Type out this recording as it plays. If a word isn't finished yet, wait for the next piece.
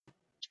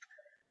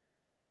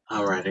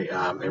Alrighty,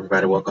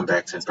 everybody, welcome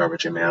back to Inspire with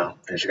Jamel.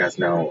 As you guys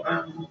know,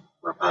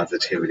 my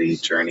positivity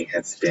journey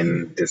has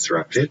been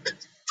disrupted,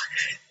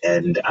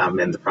 and I'm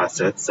in the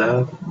process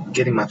of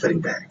getting my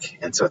footing back.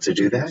 And so, to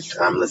do that,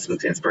 I'm listening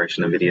to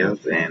inspirational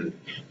videos and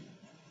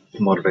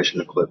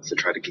motivational clips to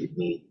try to keep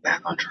me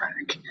back on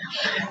track.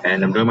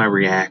 And I'm doing my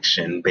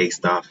reaction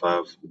based off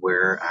of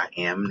where I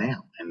am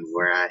now and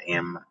where I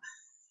am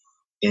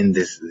in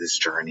this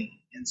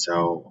journey. And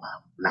so,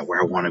 not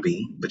where I want to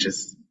be, but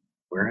just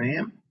where I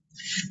am.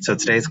 So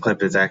today's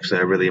clip is actually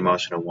a really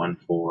emotional one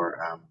for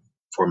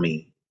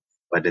me,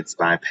 but it's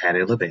by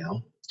Patti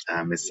LaBelle.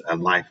 It's a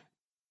life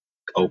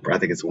Oprah. I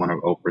think it's one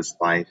of Oprah's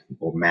life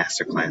or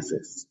master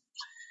classes,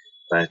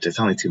 but it's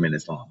only 2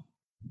 minutes long.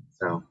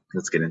 So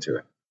let's get into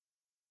it.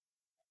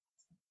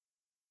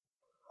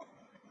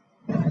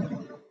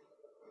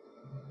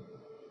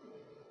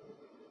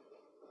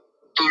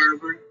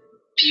 Barbara,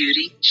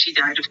 Beauty, she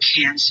died of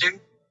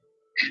cancer,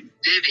 and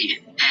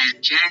Vivian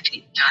and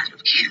Jackie died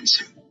of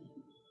cancer.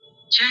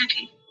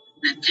 Jackie,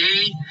 the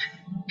day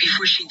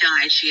before she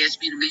died, she asked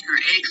me to make her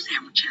egg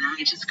sandwich, and I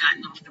had just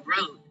gotten off the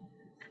road.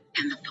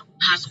 And the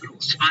hospital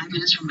was 5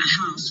 minutes from my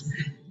house.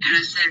 And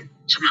I said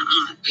to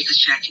my aunt, because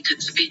Jackie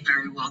couldn't speak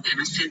very well then,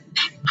 I said,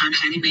 Aunt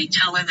Hattie Mae,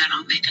 tell her that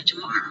I'll make it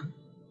tomorrow.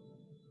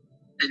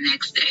 The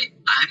next day,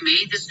 I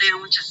made the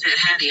sandwich. I said,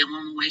 Hattie, I'm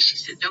on the way. She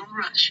said, don't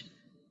rush.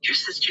 Your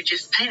sister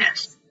just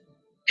passed.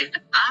 And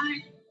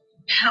I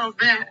held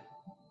that,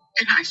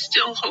 and I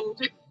still hold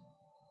it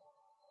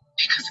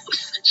because it was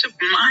such a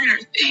minor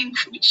thing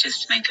for me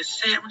just to make a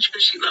sandwich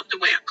because she loved the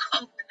way I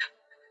cooked.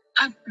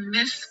 I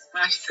miss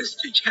my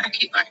sister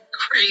Jackie like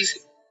crazy.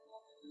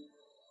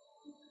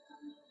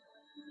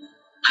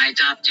 I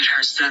adopted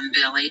her son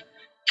Billy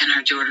and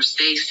her daughter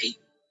Stacy,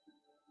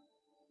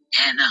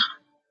 and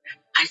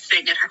I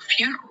sang at her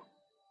funeral.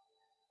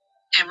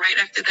 And right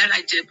after that,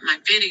 I did my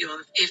video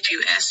of "If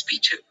You Ask Me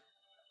To,"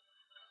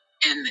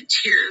 and the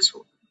tears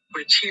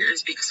were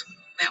tears because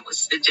that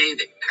was the day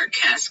that her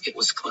casket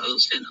was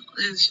closed, and it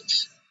was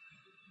just.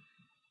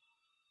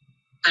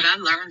 But I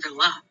learned a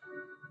lot.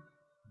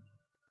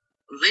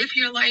 Live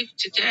your life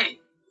today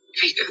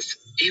because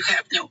you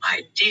have no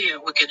idea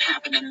what can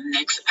happen in the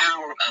next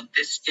hour of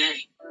this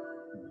day.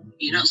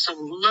 So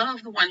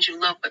love the ones you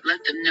love, but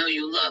let them know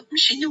you love them.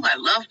 She knew I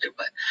loved her,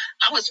 but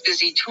I was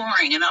busy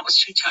touring and I was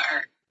too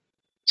tired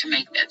to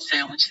make that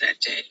sandwich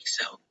that day.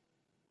 So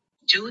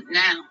do it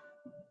now.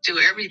 Do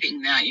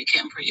everything now you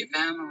can for your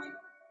family.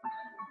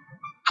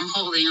 I'm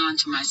holding on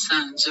to my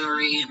son,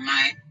 Zuri, and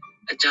my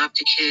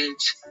adopted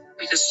kids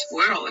because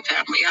we're all the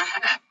family I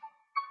have.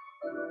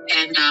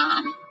 And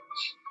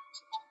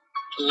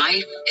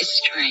life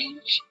is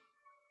strange.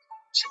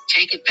 So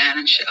take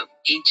advantage of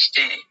each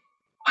day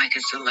like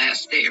it's the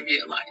last day of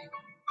your life.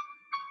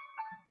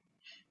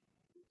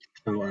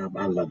 Oh,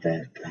 I love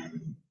that.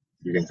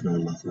 You guys know I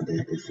lost my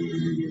dad this year,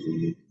 New Year's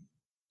Eve.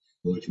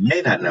 What you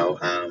may not know,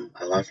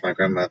 I lost my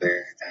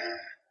grandmother.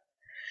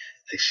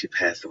 I think she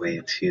passed away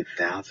in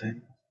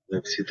 2000,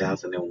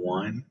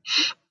 2001.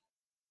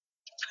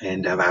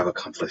 And I've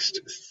accomplished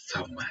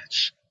so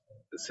much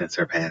since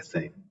her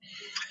passing.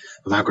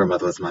 My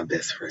grandmother was my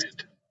best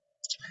friend.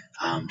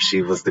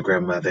 She was the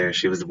grandmother.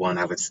 She was the one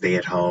I would stay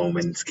at home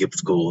and skip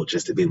school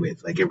just to be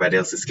with. Like everybody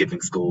else is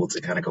skipping school to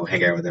kind of go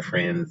hang out with their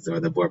friends or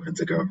their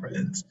boyfriends or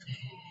girlfriends.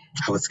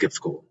 I would skip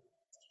school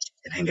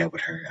and hang out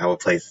with her. I would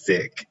play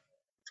sick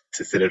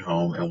to sit at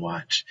home and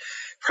watch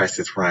Price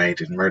is Right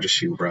and Murder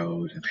She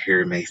Wrote and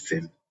Perry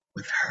Mason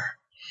with her.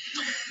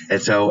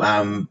 And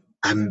so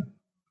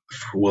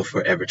will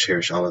forever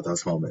cherish all of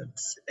those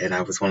moments. And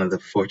I was one of the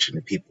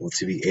fortunate people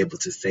to be able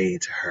to say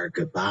to her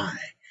goodbye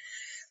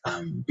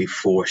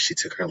before she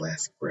took her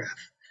last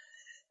breath.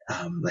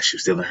 Like she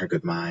was still in her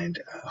good mind,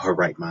 her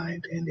right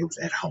mind, and it was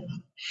at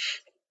home.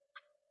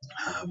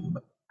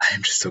 I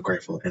am just so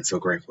grateful and so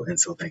grateful and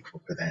so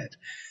thankful for that.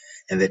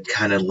 And that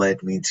kind of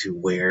led me to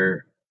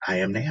where I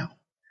am now.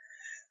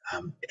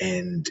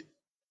 And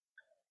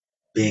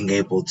being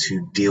able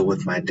to deal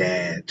with my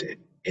dad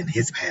in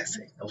his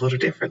passing a little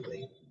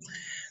differently.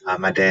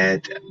 My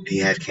dad, he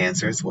had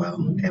cancer as well,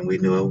 and we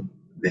knew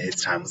that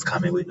his time was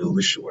coming. We knew it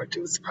was short.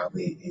 It was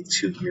probably a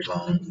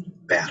 2-year-long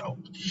battle.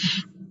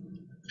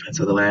 And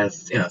so the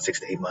last, 6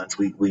 to 8 months,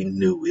 we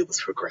knew it was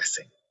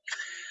progressing.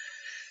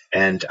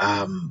 And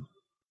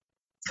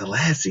the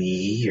last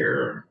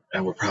year,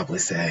 I would probably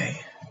say,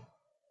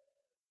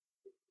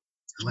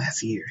 the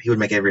last year, he would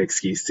make every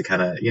excuse to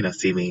kind of,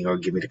 see me or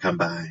get me to come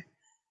by.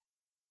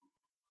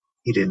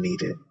 He didn't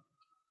need it.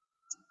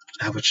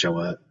 I would show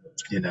up,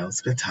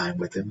 spend time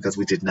with him because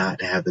we did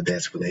not have the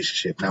best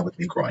relationship, not with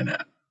me growing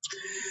up.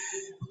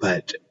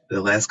 But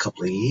the last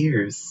couple of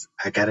years,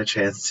 I got a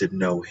chance to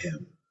know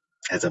him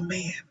as a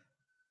man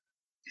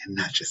and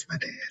not just my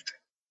dad.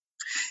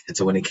 And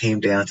so when it came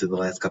down to the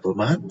last couple of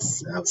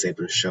months, I was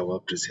able to show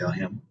up to tell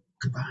him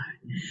goodbye.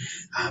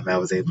 I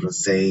was able to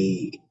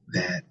say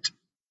that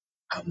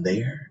I'm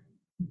there.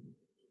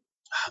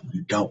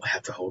 You don't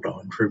have to hold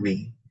on for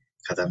me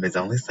because I'm his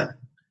only son.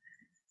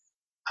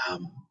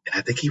 And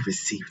I think he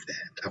received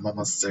that. I'm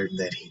almost certain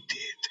that he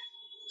did.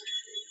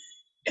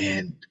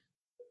 And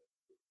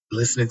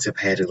listening to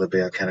Patti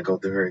LaBelle kind of go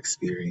through her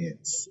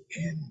experience,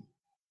 and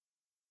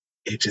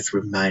it just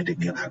reminded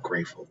me of how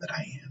grateful that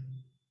I am.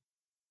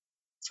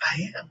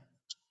 I am.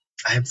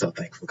 I am so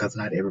thankful because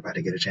not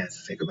everybody get a chance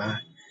to say goodbye.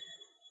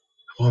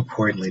 More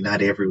importantly,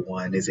 not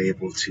everyone is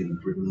able to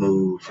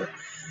remove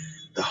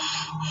the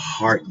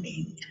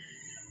hardening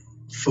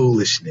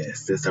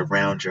foolishness that's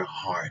around your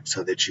heart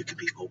so that you can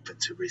be open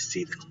to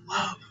receiving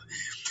love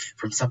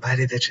from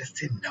somebody that just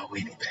didn't know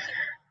any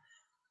better.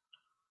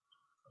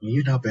 When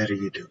you know better,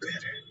 you do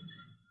better.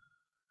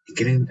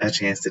 Getting a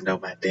chance to know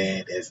my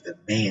dad as the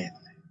man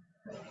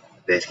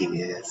that he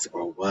is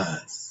or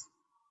was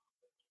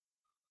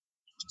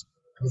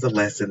was a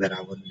lesson that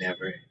I will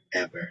never,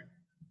 ever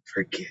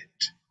forget.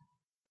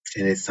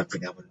 And it's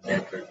something I will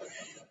never,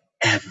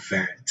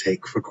 ever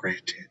take for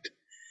granted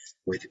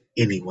with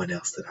anyone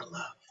else that I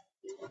love.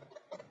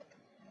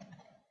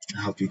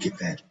 I hope you get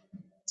that.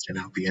 And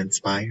I hope you're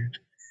inspired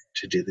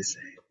to do the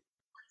same.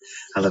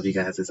 I love you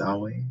guys as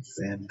always.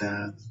 And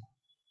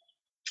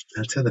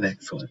until the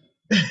next one,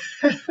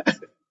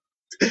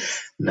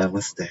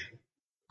 namaste.